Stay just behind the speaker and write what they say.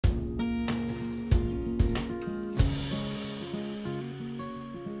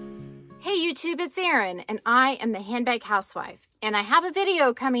Hey YouTube, it's Erin, and I am the Handbag Housewife, and I have a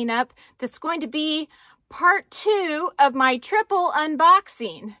video coming up that's going to be part 2 of my triple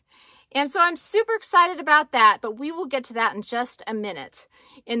unboxing. And so I'm super excited about that, but we will get to that in just a minute.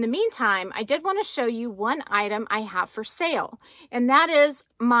 In the meantime, I did want to show you one item I have for sale, and that is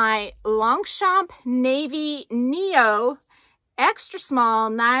my Longchamp Navy Neo extra small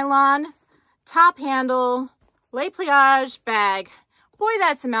nylon top handle lait pliage bag. Boy,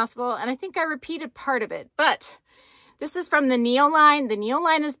 that's a mouthful, and I think I repeated part of it, but this is from the Neo line. The Neo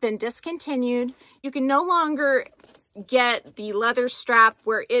line has been discontinued. You can no longer get the leather strap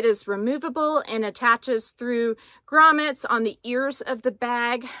where it is removable and attaches through grommets on the ears of the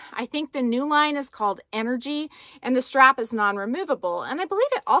bag. I think the new line is called Energy, and the strap is non-removable, and I believe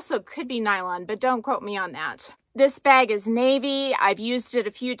it also could be nylon, but don't quote me on that. This bag is navy. I've used it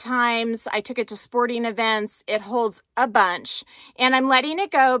a few times. I took it to sporting events. It holds a bunch, and I'm letting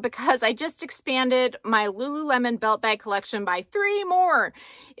it go because I just expanded my Lululemon belt bag collection by 3 more.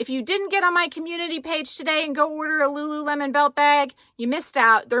 If you didn't get on my community page today and go order a Lululemon belt bag, you missed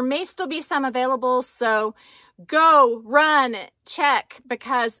out. There may still be some available, so go, run, check,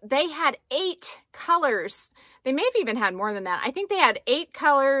 because they had 8 colors. They may have even had more than that. I think they had 8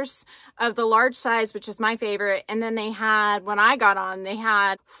 colors of the large size, which is my favorite. And then they had, when I got on, they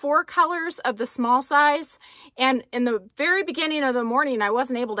had 4 colors of the small size. And in the very beginning of the morning, I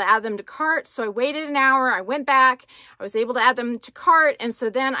wasn't able to add them to cart. So I waited an hour. I went back. I was able to add them to cart. And so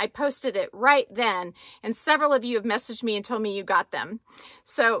then I posted it right then. And several of you have messaged me and told me you got them.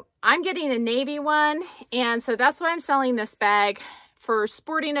 So I'm getting a navy one. And so that's why I'm selling this bag. For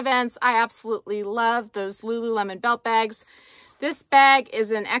sporting events, I absolutely love those Lululemon belt bags. This bag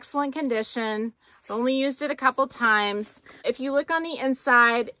is in excellent condition. I've only used it a couple times. If you look on the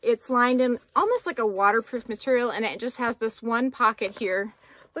inside, it's lined in almost like a waterproof material, and it just has this one pocket here.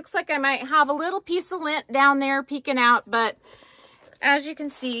 Looks like I might have a little piece of lint down there peeking out, but as you can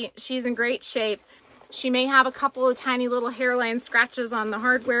see, she's in great shape. She may have a couple of tiny little hairline scratches on the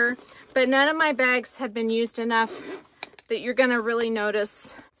hardware, but none of my bags have been used enough that you're gonna really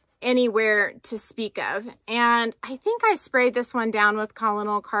notice anywhere to speak of. And I think I sprayed this one down with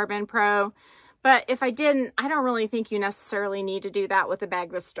Colonel Carbon Pro, but if I didn't, I don't really think you necessarily need to do that with a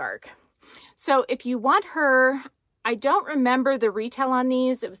bag this dark. So if you want her, I don't remember the retail on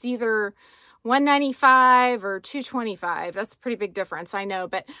these. It was either $195 or $225. That's a pretty big difference, I know,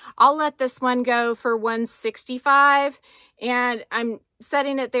 but I'll let this one go for $165, and I'm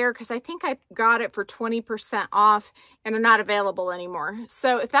setting it there because I think I got it for 20% off, and they're not available anymore.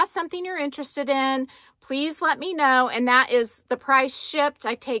 So if that's something you're interested in, please let me know, and that is the price shipped.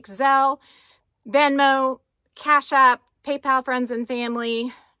 I take Zelle, Venmo, Cash App, PayPal, friends and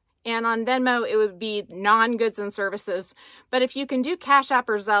family. And on Venmo, it would be non-goods and services. But if you can do Cash App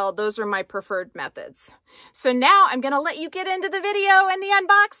or Zelle, those are my preferred methods. So now I'm going to let you get into the video and the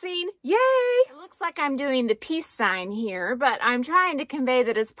unboxing. Yay! It looks like I'm doing the peace sign here, but I'm trying to convey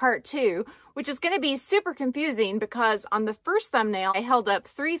that it's part 2, which is going to be super confusing because on the first thumbnail, I held up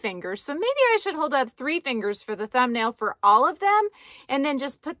 3 fingers. So maybe I should hold up 3 fingers for the thumbnail for all of them, and then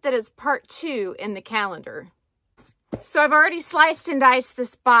just put that as part 2 in the calendar. So I've already sliced and diced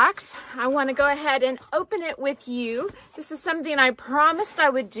this box. I want to go ahead and open it with you. This is something I promised I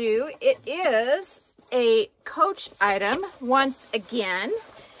would do. It is a Coach item once again,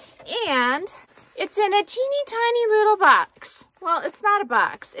 and it's in a teeny tiny little box. Well, it's not a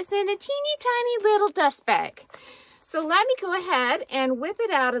box. It's in a teeny tiny little dust bag. So let me go ahead and whip it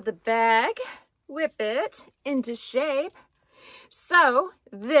out of the bag, whip it into shape. So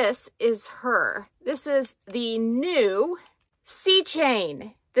this is her. This is the new C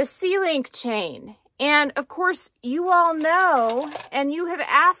chain, the C-Link chain. And of course, you all know, and you have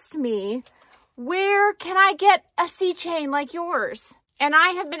asked me, where can I get a C chain like yours? And I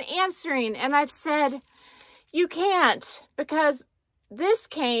have been answering, and I've said, you can't, because this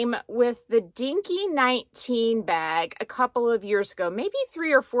came with the Dinky 19 bag a couple of years ago, maybe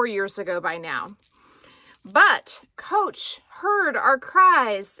 3 or 4 years ago by now. But Coach heard our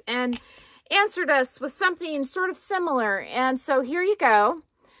cries and answered us with something sort of similar. And so here you go.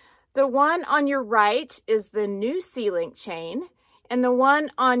 The one on your right is the new C-Link chain, and the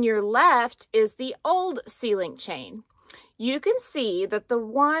one on your left is the old C-Link chain. You can see that the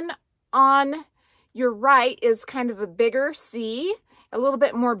one on your right is kind of a bigger C, a little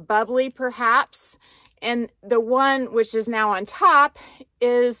bit more bubbly perhaps, and the one which is now on top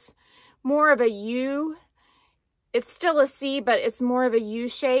is more of a U. It's still a C, but it's more of a U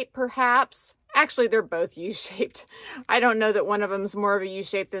shape, perhaps. Actually, they're both U-shaped. I don't know that one of them is more of a U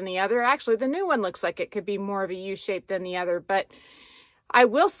shape than the other. Actually, the new one looks like it could be more of a U shape than the other, but I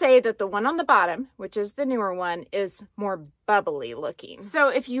will say that the one on the bottom, which is the newer one, is more bubbly looking. So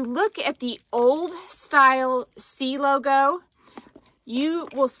if you look at the old style C logo, you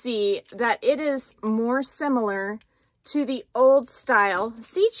will see that it is more similar to the old style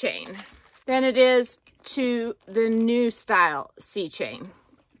C chain than it is to the new style C chain.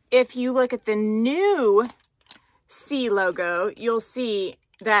 If you look at the new C logo, you'll see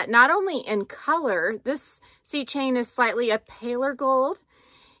that not only in color, this C chain is slightly a paler gold.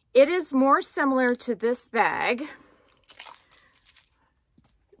 It is more similar to this bag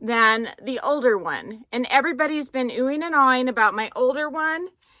than the older one. And everybody's been oohing and awing about my older one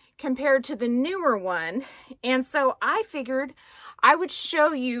compared to the newer one. And so I figured I would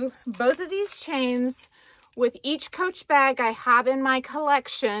show you both of these chains with each Coach bag I have in my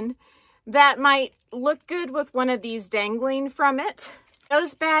collection that might look good with one of these dangling from it.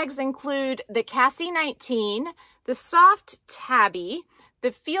 Those bags include the Cassie 19, the Soft Tabby,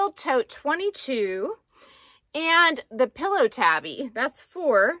 the Field Tote 22, and the Pillow Tabby, that's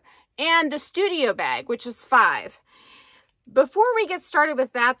 4, and the Studio Bag, which is 5. Before we get started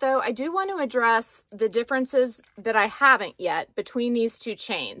with that though, I do want to address the differences that I haven't yet between these two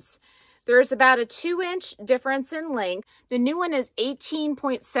chains. There's about a 2-inch difference in length. The new one is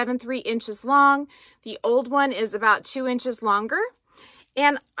 18.73 inches long. The old one is about 2 inches longer.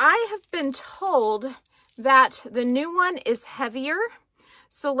 And I have been told that the new one is heavier.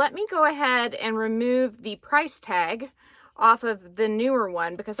 So let me go ahead and remove the price tag off of the newer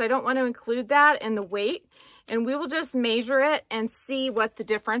one because I don't want to include that in the weight. And we will just measure it and see what the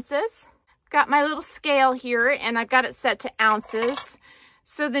difference is. I've got my little scale here and I've got it set to ounces.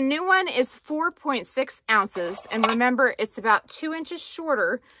 So the new one is 4.6 ounces. And remember, it's about 2 inches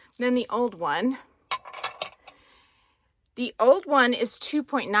shorter than the old one. The old one is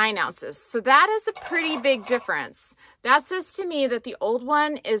 2.9 ounces. So that is a pretty big difference. That says to me that the old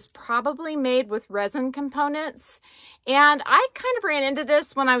one is probably made with resin components. And I kind of ran into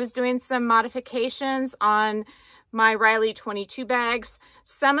this when I was doing some modifications on my Riley 22 bags.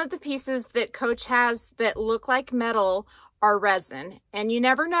 Some of the pieces that Coach has that look like metal are resin, and you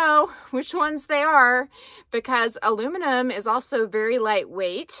never know which ones they are because aluminum is also very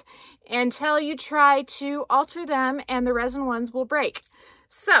lightweight until you try to alter them and the resin ones will break.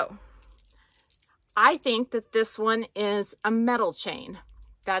 So I think that this one is a metal chain.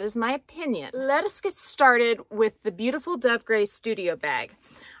 That is my opinion. Let us get started with the beautiful Dove Gray Studio Bag.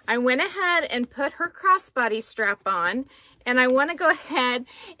 I went ahead and put her crossbody strap on, and I want to go ahead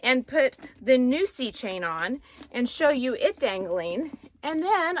and put the new C chain on and show you it dangling. And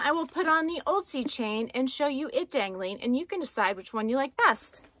then I will put on the old C chain and show you it dangling, and you can decide which one you like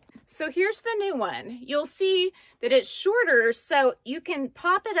best. So here's the new one. You'll see that it's shorter, so you can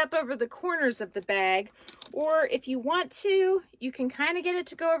pop it up over the corners of the bag, or if you want to, you can kind of get it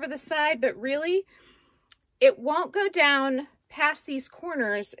to go over the side, but really, it won't go down past these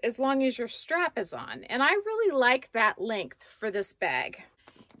corners as long as your strap is on. And I really like that length for this bag.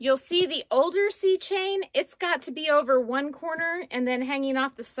 You'll see the older C chain, it's got to be over one corner and then hanging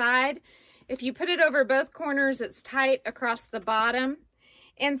off the side. If you put it over both corners, it's tight across the bottom.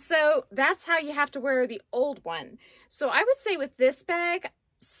 And so that's how you have to wear the old one. So I would say with this bag,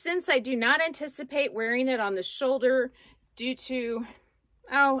 since I do not anticipate wearing it on the shoulder due to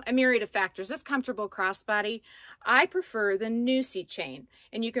a myriad of factors, it's comfortable crossbody, I prefer the new C chain.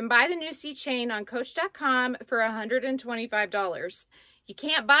 And you can buy the new C chain on Coach.com for $125. You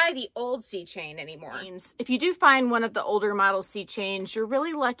can't buy the old C chain anymore. If you do find one of the older model C chains, you're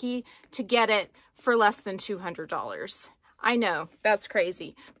really lucky to get it for less than $200. I know, that's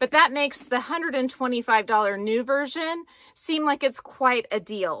crazy. But that makes the $125 new version seem like it's quite a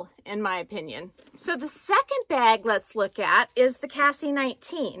deal, in my opinion. So the second bag let's look at is the Cassie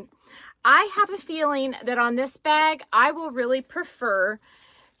 19. I have a feeling that on this bag, I will really prefer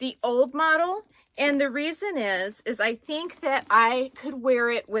the old model. And the reason is I think that I could wear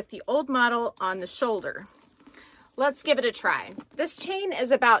it with the old model on the shoulder. Let's give it a try. This chain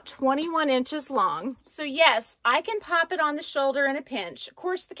is about 21 inches long. So yes, I can pop it on the shoulder in a pinch. Of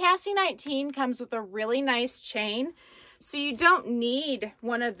course, the Cassie 19 comes with a really nice chain. So you don't need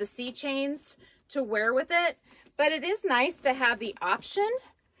one of the C chains to wear with it, but it is nice to have the option.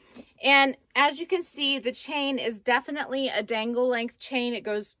 And as you can see, the chain is definitely a dangle length chain. It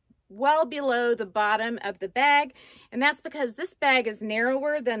goes well below the bottom of the bag, and that's because this bag is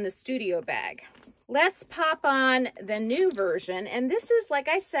narrower than the Studio Bag. Let's pop on the new version, and this is, like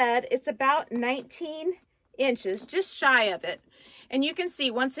I said, it's about 19 inches, just shy of it. And you can see,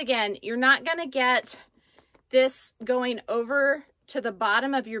 once again, you're not gonna get this going over to the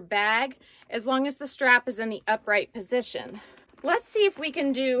bottom of your bag as long as the strap is in the upright position. Let's see if we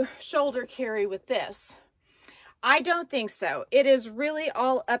can do shoulder carry with this. I don't think so. It is really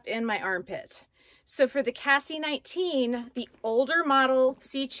all up in my armpit. So for the Cassie 19, the older model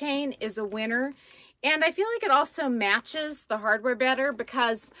C chain is a winner. And I feel like it also matches the hardware better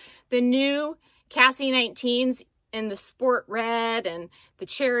because the new Cassie 19s in the sport red and the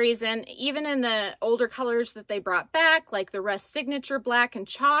cherries, and even in the older colors that they brought back, like the Rust Signature Black and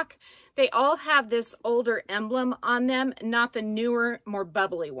Chalk, they all have this older emblem on them, not the newer, more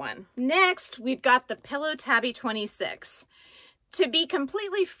bubbly one. Next, we've got the Pillow Tabby 26. To be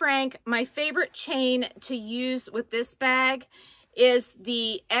completely frank, my favorite chain to use with this bag is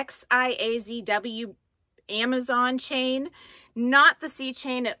the Xiazw Amazon chain, not the C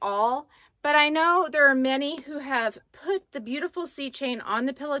chain at all. But I know there are many who have put the beautiful C chain on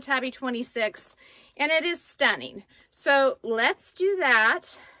the Pillow Tabby 26, and it is stunning. So let's do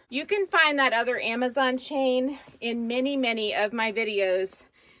that. You can find that other Amazon chain in many, many of my videos.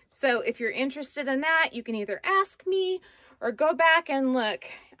 So if you're interested in that, you can either ask me or go back and look.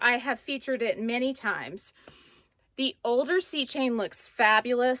 I have featured it many times. The older C chain looks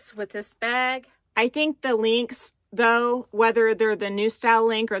fabulous with this bag. I think the links, though, whether they're the new style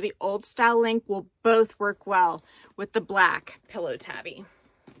link or the old style link, will both work well with the black Pillow Tabby.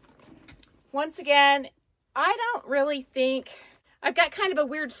 Once again, I don't really think, I've got kind of a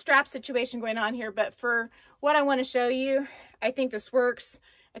weird strap situation going on here, but for what I want to show you, I think this works.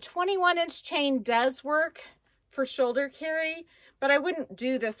 A 21-inch chain does work for shoulder carry, but I wouldn't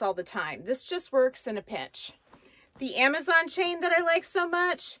do this all the time. This just works in a pinch. The Amazon chain that I like so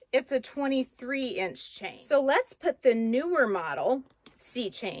much, it's a 23-inch chain. So let's put the newer model C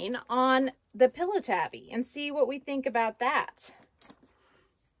chain on the Pillow Tabby and see what we think about that.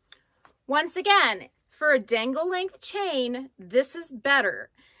 Once again, for a dangle length chain, this is better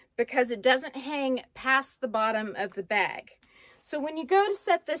because it doesn't hang past the bottom of the bag. So when you go to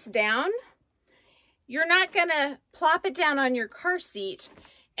set this down, you're not gonna plop it down on your car seat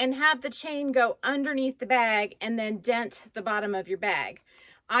and have the chain go underneath the bag and then dent the bottom of your bag.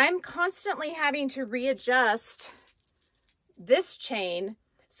 I'm constantly having to readjust this chain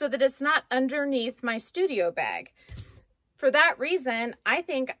so that it's not underneath my studio bag. For that reason, I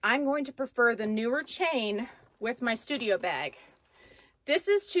think I'm going to prefer the newer chain with my studio bag. This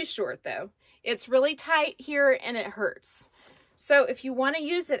is too short though. It's really tight here and it hurts. So if you want to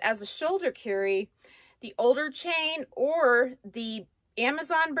use it as a shoulder carry, the older chain or the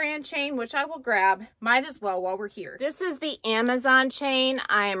Amazon brand chain, which I will grab, might as well while we're here. This is the Amazon chain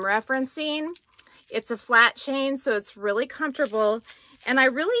I am referencing. It's a flat chain, so it's really comfortable. And I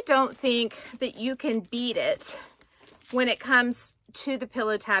really don't think that you can beat it when it comes to the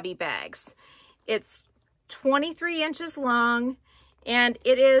Pillow Tabby bags. It's 23 inches long and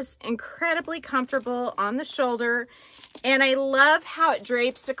it is incredibly comfortable on the shoulder. And I love how it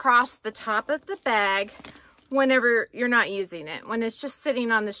drapes across the top of the bag whenever you're not using it, when it's just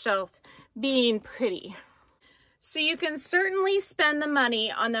sitting on the shelf being pretty. So you can certainly spend the money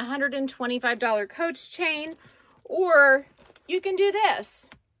on the $125 Coach chain, or you can do this.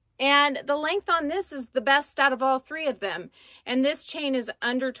 And the length on this is the best out of all three of them. And this chain is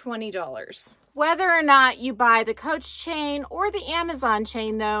under $20. Whether or not you buy the Coach chain or the Amazon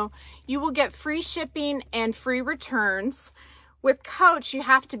chain though, you will get free shipping and free returns. With Coach, you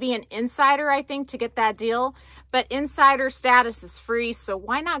have to be an insider, I think, to get that deal, but insider status is free, so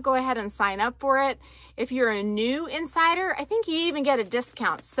why not go ahead and sign up for it? If you're a new insider, I think you even get a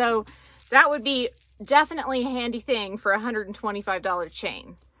discount, so that would be definitely a handy thing for a $125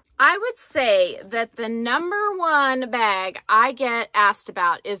 chain. I would say that the #1 bag I get asked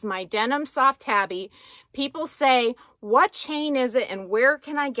about is my denim Soft Tabby. People say, what chain is it and where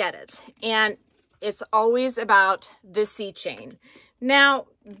can I get it? And it's always about the C chain. Now,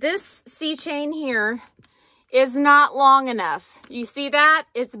 this C chain here is not long enough. You see that?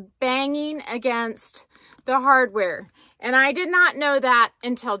 It's banging against the hardware. And I did not know that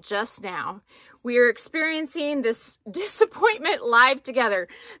until just now. We are experiencing this disappointment live together.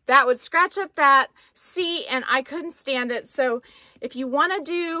 That would scratch up that C and I couldn't stand it. So if you want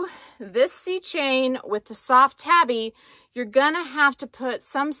to do this C chain with the Soft Tabby, you're gonna have to put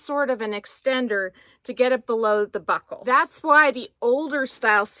some sort of an extender to get it below the buckle. That's why the older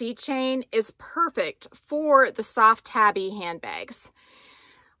style C chain is perfect for the Soft Tabby handbags.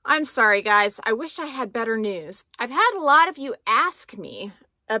 I'm sorry guys, I wish I had better news. I've had a lot of you ask me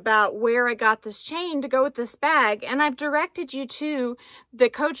about where I got this chain to go with this bag, and I've directed you to the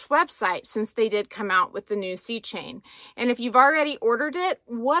Coach website since they did come out with the new C chain. And if you've already ordered it,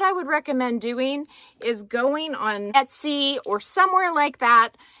 what I would recommend doing is going on Etsy or somewhere like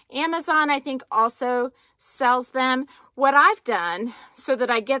that. Amazon, I think, also sells them. What I've done so that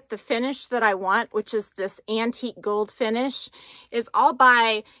I get the finish that I want, which is this antique gold finish, is I'll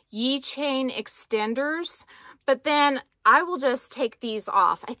buy Yichain Extenders, but then I will just take these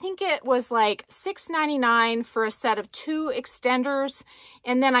off. I think it was like $6.99 for a set of 2 extenders,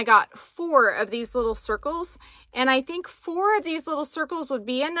 and then I got 4 of these little circles, and I think 4 of these little circles would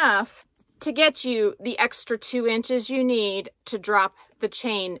be enough to get you the extra 2 inches you need to drop the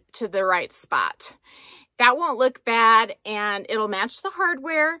chain to the right spot. That won't look bad, and it'll match the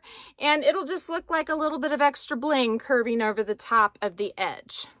hardware, and it'll just look like a little bit of extra bling curving over the top of the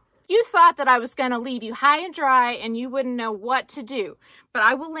edge. You thought that I was going to leave you high and dry and you wouldn't know what to do, but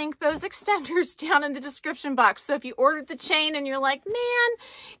I will link those extenders down in the description box. So if you ordered the chain and you're like, man,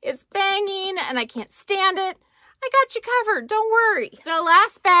 it's banging and I can't stand it, I got you covered, don't worry. The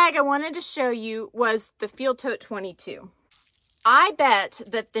last bag I wanted to show you was the Field Tote 22. I bet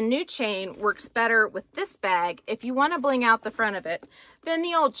that the new chain works better with this bag if you want to bling out the front of it than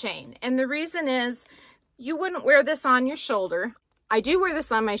the old chain. And the reason is you wouldn't wear this on your shoulder. I do wear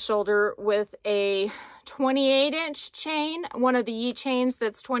this on my shoulder with a 28-inch chain, one of the Yichains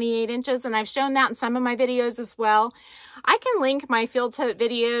that's 28 inches, and I've shown that in some of my videos as well. I can link my Field Tote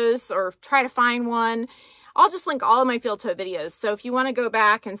videos or try to find one. I'll just link all of my Field Tote videos. So if you want to go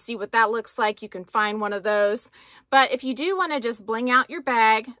back and see what that looks like, you can find one of those. But if you do want to just bling out your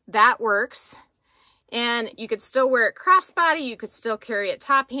bag, that works. And you could still wear it crossbody. You could still carry it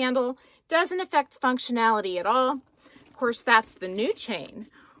top handle. Doesn't affect functionality at all. Of course, that's the new chain.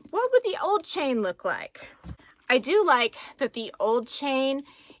 What would the old chain look like? I do like that the old chain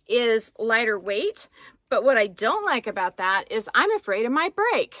is lighter weight, but what I don't like about that is I'm afraid it might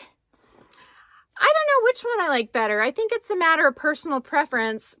break. I don't know which one I like better. I think it's a matter of personal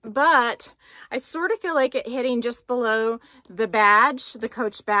preference, but I sort of feel like it hitting just below the badge, the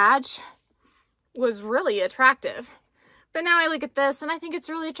Coach badge, was really attractive. But now I look at this and I think it's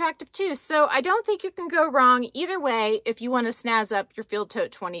really attractive too. So I don't think you can go wrong either way if you want to snazz up your Field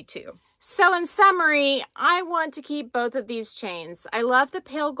Tote 22. So in summary, I want to keep both of these chains. I love the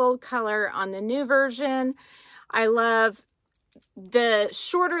pale gold color on the new version. I love the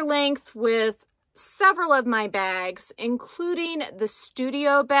shorter length with several of my bags, including the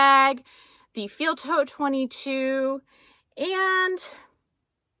Studio bag, the Field Tote 22, and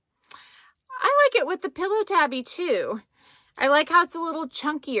I like it with the Pillow Tabby too. I like how it's a little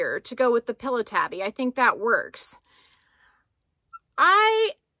chunkier to go with the Pillow Tabby. I think that works.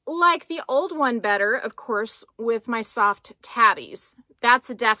 I like the old one better, of course, with my Soft Tabbies. That's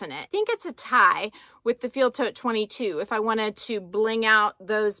a definite. I think it's a tie with the Field Tote 22 if I wanted to bling out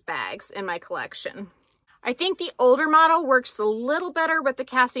those bags in my collection. I think the older model works a little better with the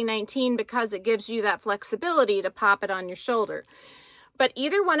Cassie 19 because it gives you that flexibility to pop it on your shoulder. But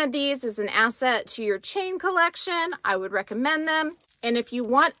either one of these is an asset to your chain collection. I would recommend them. And if you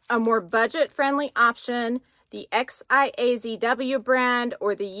want a more budget-friendly option, the Xiazw brand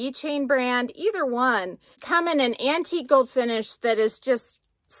or the Yichain brand, either one, come in an antique gold finish that is just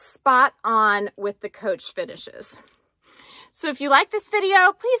spot on with the Coach finishes. So if you like this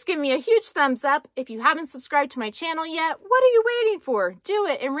video, please give me a huge thumbs up. If you haven't subscribed to my channel yet, what are you waiting for? Do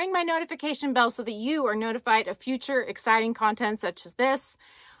it and ring my notification bell so that you are notified of future exciting content such as this.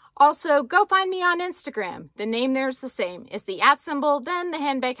 Also, go find me on Instagram. The name there is the same. It's the @ then the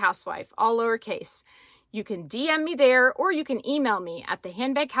Handbag Housewife, all lowercase. You can DM me there or you can email me at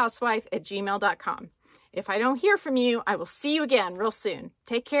thehandbaghousewife@gmail.com. If I don't hear from you, I will see you again real soon.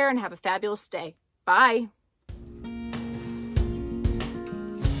 Take care and have a fabulous day. Bye.